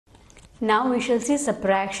Now we shall see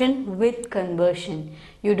subtraction with conversion.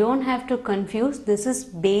 You don't have to confuse. This is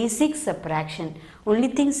basic subtraction. Only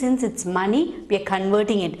thing, since it's money, we are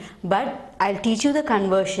converting it. But I'll teach you the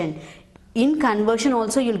conversion. In conversion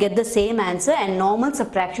also you'll get the same answer, and normal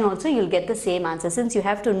subtraction also you'll get the same answer. Since you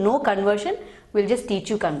have to know conversion, we'll just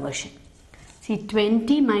teach you conversion. See,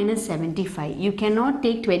 20 minus 75. You cannot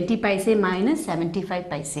take 20 paise minus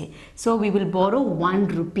 75 paise. So we will borrow 1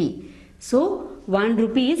 rupee. So 1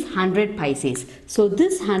 rupee is 100 paises. So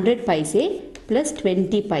this 100 paise plus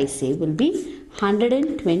 20 paise will be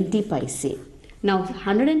 120 paise. Now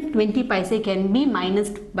 120 paise can be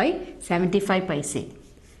minused by 75 paise.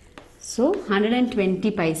 So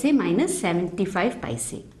 120 paise minus 75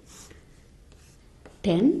 paise.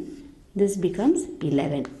 10. This becomes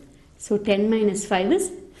 11. So 10 minus 5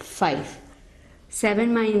 is 5.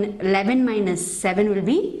 11 minus 7 will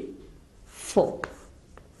be 4.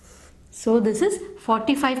 So this is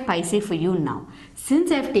 45 paise for you now.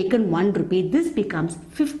 Since I have taken 1 rupee, this becomes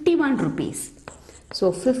 51 rupees.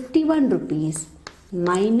 So 51 rupees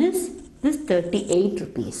minus this 38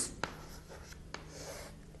 rupees.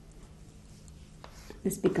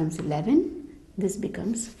 This becomes 11. This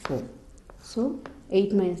becomes 4. So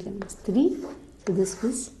 8 minus 11 is 3. So this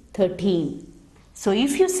is 13. So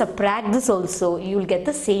if you subtract this also, you will get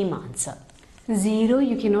the same answer. 0,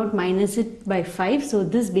 you cannot minus it by 5. So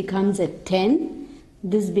this becomes a 10.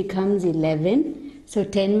 This becomes 11. So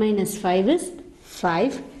 10 minus 5 is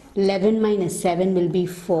 5. 11 minus 7 will be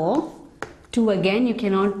 4. 2 again you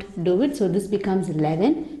cannot do it. So this becomes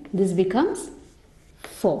 11. This becomes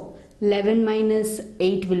 4. 11 minus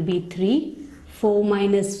 8 will be 3. 4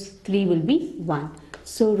 minus 3 will be 1.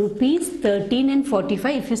 So rupees 13 and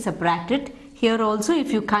 45, if you subtract it, here also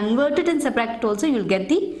if you convert it and subtract it also, you will get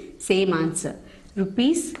the same answer.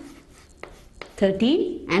 Rupees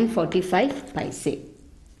 13 and 45 paise.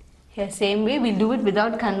 Here same way we'll do it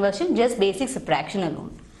without conversion, just basic subtraction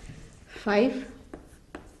alone. 5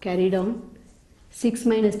 carried on. 6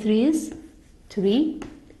 minus 3 is 3.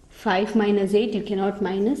 5 minus 8 you cannot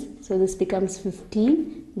minus, so this becomes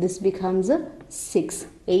 15. This becomes a 6.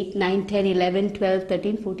 8, 9, 10, 11, 12,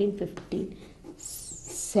 13, 14, 15.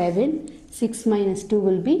 7. 6 minus 2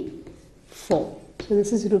 will be 4. So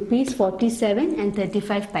this is rupees 47 and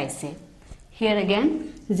 35 paise. Here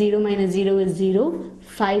again 0 minus 0 is 0.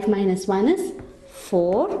 5 minus 1 is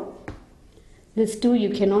 4. This 2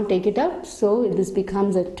 you cannot take it out. So this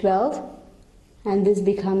becomes a 12 and this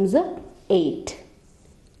becomes a 8.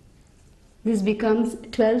 This becomes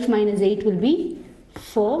 12 minus 8 will be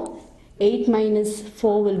 4. 8 minus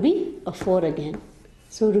 4 will be a 4 again.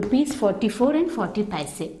 So rupees 44 and 40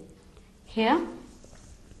 paise. Here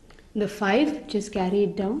the 5, just carry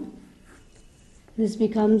it down. This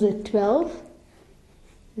becomes a 12.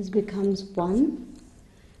 This becomes 1.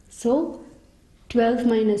 So 12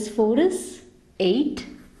 minus 4 is 8.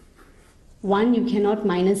 1 you cannot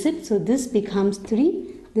minus it. So this becomes 3.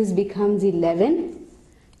 This becomes 11.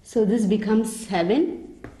 So this becomes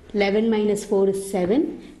 7. 11 minus 4 is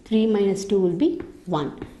 7. 3 minus 2 will be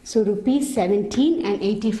 1. So rupees 17 and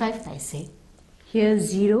 85 paise. Here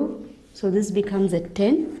 0. So this becomes a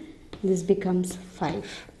 10. This becomes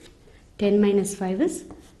 5. 10 minus 5 is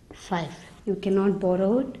 5. You cannot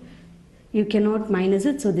borrow it. You cannot minus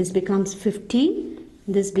it. So this becomes 15.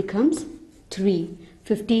 This becomes 3.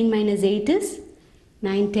 15 minus 8 is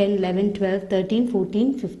 9, 10, 11, 12, 13,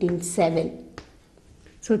 14, 15, 7.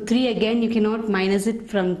 So 3 again you cannot minus it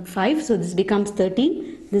from 5. So this becomes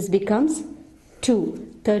 13. This becomes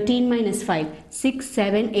 2. 13 minus 5. 6,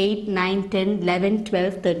 7, 8, 9, 10, 11,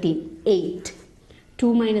 12, 13, 8.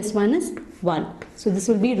 2 minus 1 is 1. So this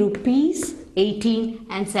will be rupees 18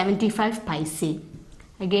 and 75 paise.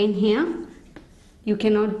 Again here you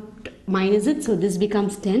cannot minus it. So this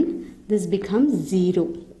becomes 10. This becomes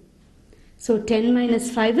 0. So 10 minus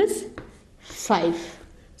 5 is 5.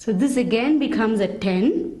 So this again becomes a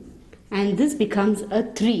 10 and this becomes a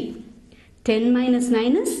 3. 10 minus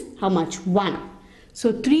 9 is how much? 1.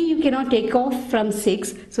 So 3 you cannot take off from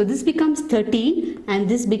 6. So this becomes 13 and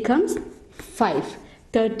this becomes 5.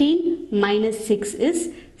 13 minus 6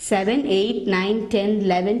 is 7, 8, 9, 10,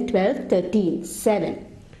 11, 12, 13,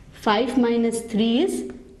 7. 5 minus 3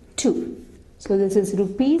 is 2. So this is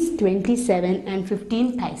rupees 27 and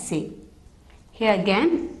 15 paise. Here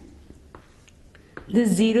again, this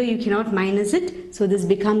 0 you cannot minus it. So this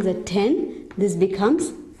becomes a 10. This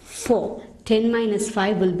becomes 4. 10 minus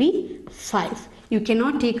 5 will be 5. You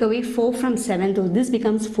cannot take away 4 from 7. So this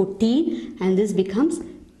becomes 14 and this becomes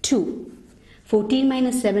 2. 14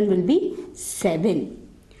 minus 7 will be 7.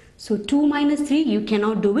 So 2 minus 3 you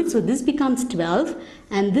cannot do it. So this becomes 12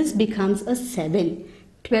 and this becomes a 7.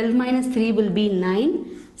 12 minus 3 will be 9.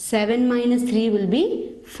 7 minus 3 will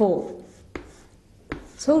be 4.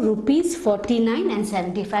 So rupees 49 and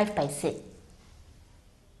 75 paise.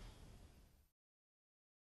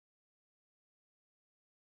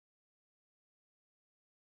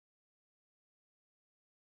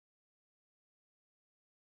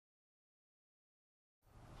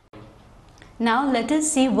 Now let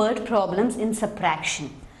us see word problems in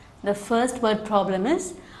subtraction. The first word problem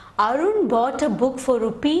is Arun bought a book for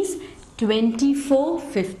rupees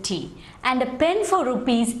 24.50 and a pen for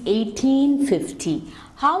rupees 18.50.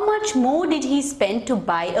 How much more did he spend to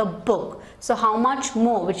buy a book? So how much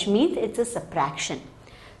more, which means it's a subtraction.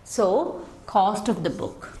 So cost of the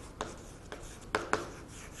book.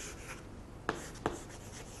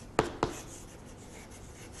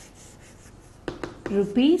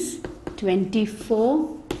 Rupees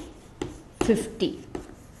 24.50.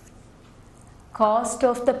 Cost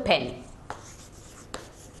of the pen.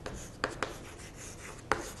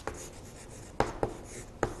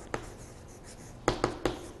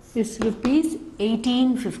 Is rupees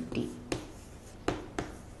 18.50.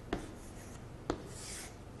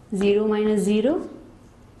 0 minus 0.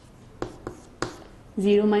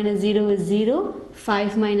 0 minus 0 is 0.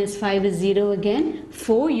 5 minus 5 is 0 again.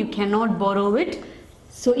 4, you cannot borrow it.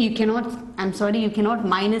 So you cannot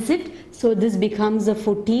minus it. So this becomes a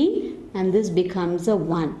 14 and this becomes a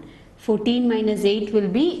 1. 14 minus 8 will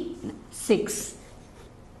be 6.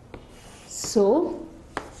 So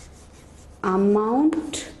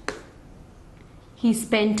amount he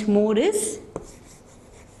spent more is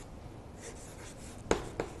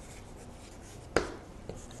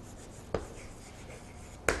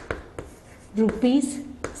rupees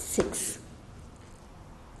 6.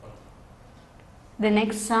 The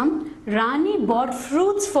next sum, Rani bought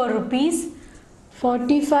fruits for rupees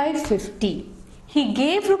 45.50. He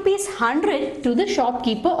gave rupees 100 to the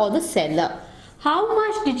shopkeeper or the seller. How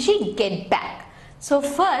much did she get back? So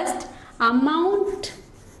first, amount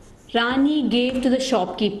Rani gave to the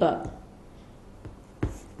shopkeeper.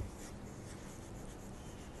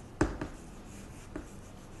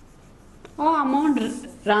 Or amount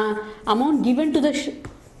given to the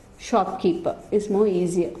shopkeeper is more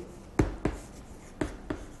easier.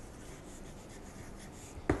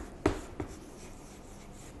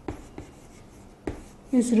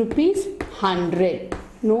 Is rupees 100.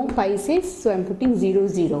 No paises, so I am putting 0,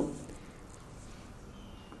 0.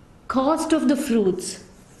 Cost of the fruits.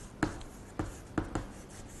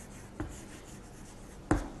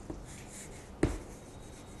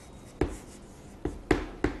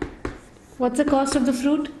 What's the cost of the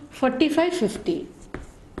fruit? 45.50.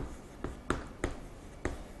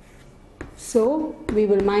 So we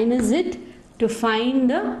will minus it to find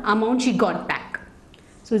the amount she got back.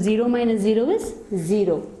 So 0 minus 0 is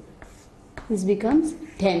 0. This becomes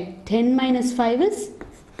 10. 10 minus 5 is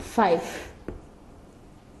 5.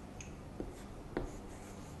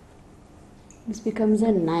 This becomes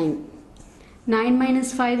a 9. 9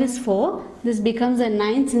 minus 5 is 4. This becomes a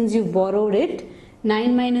 9 since you borrowed it.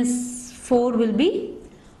 9 minus 4 will be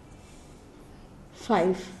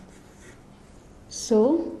 5.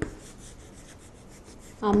 So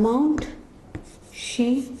amount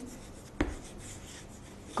she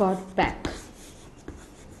got back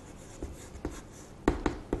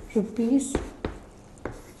rupees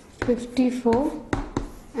 54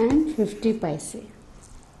 and 50 paise.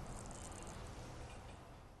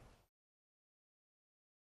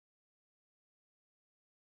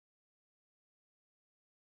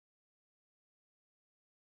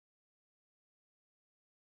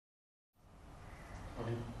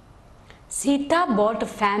 Sita bought a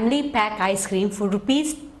family pack ice cream for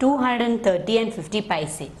rupees 230 and 50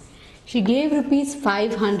 paise. She gave rupees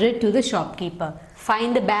 500 to the shopkeeper.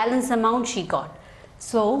 Find the balance amount she got.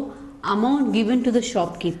 So, amount given to the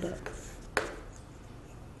shopkeeper.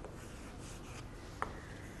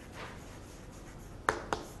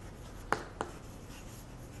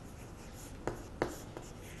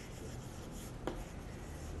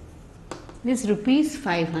 This rupees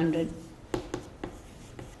 500.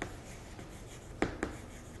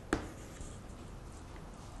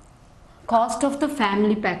 Cost of the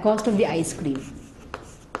family pack, cost of the ice cream.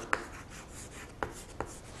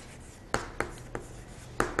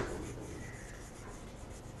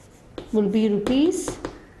 Will be rupees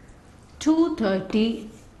 230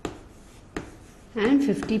 and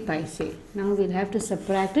 50 paise. Now we'll have to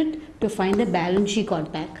subtract it to find the balance she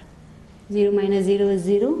got back. 0 minus 0 is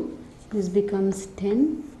 0. This becomes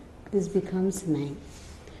 10. This becomes 9.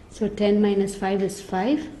 So 10 minus 5 is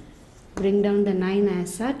 5. Bring down the 9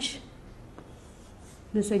 as such.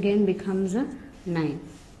 This again becomes a 9.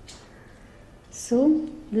 So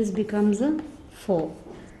this becomes a 4.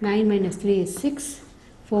 9 minus 3 is 6.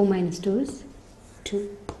 4 minus 2 is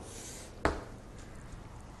 2.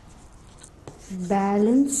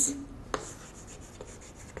 Balance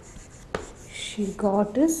she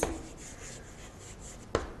got is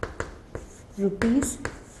rupees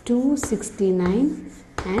 269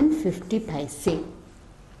 and 50 paise.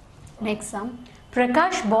 Next sum.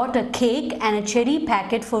 Prakash bought a cake and a cherry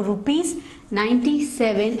packet for rupees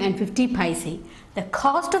 97 and 50 paise. The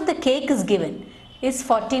cost of the cake is given is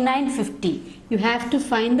 49.50. You have to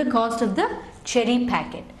find the cost of the cherry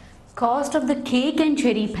packet. Cost of the cake and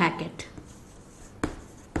cherry packet.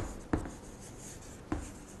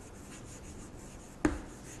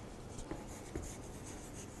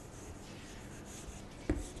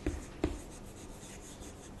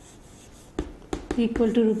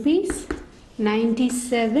 Equal to rupees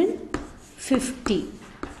 97.50.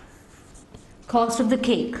 Cost of the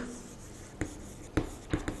cake.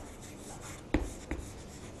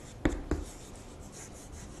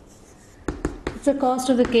 What's the cost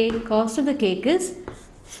of the cake? Cost of the cake is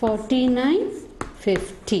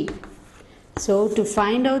 49.50. So to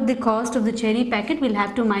find out the cost of the cherry packet, we'll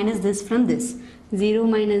have to minus this from this. 0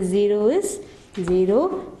 minus 0 is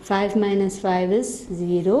 0. 5 minus 5 is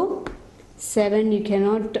 0. 7 you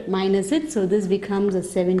cannot minus it, so this becomes a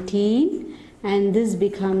 17 and this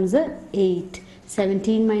becomes a 8.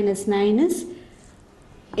 17 minus 9 is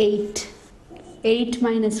 8. 8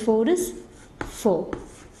 minus 4 is 4.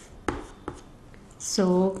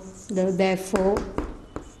 So therefore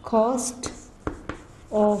cost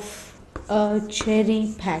of a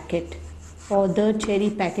cherry packet or the cherry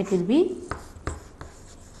packet will be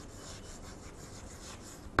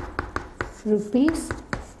rupees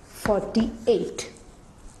 48.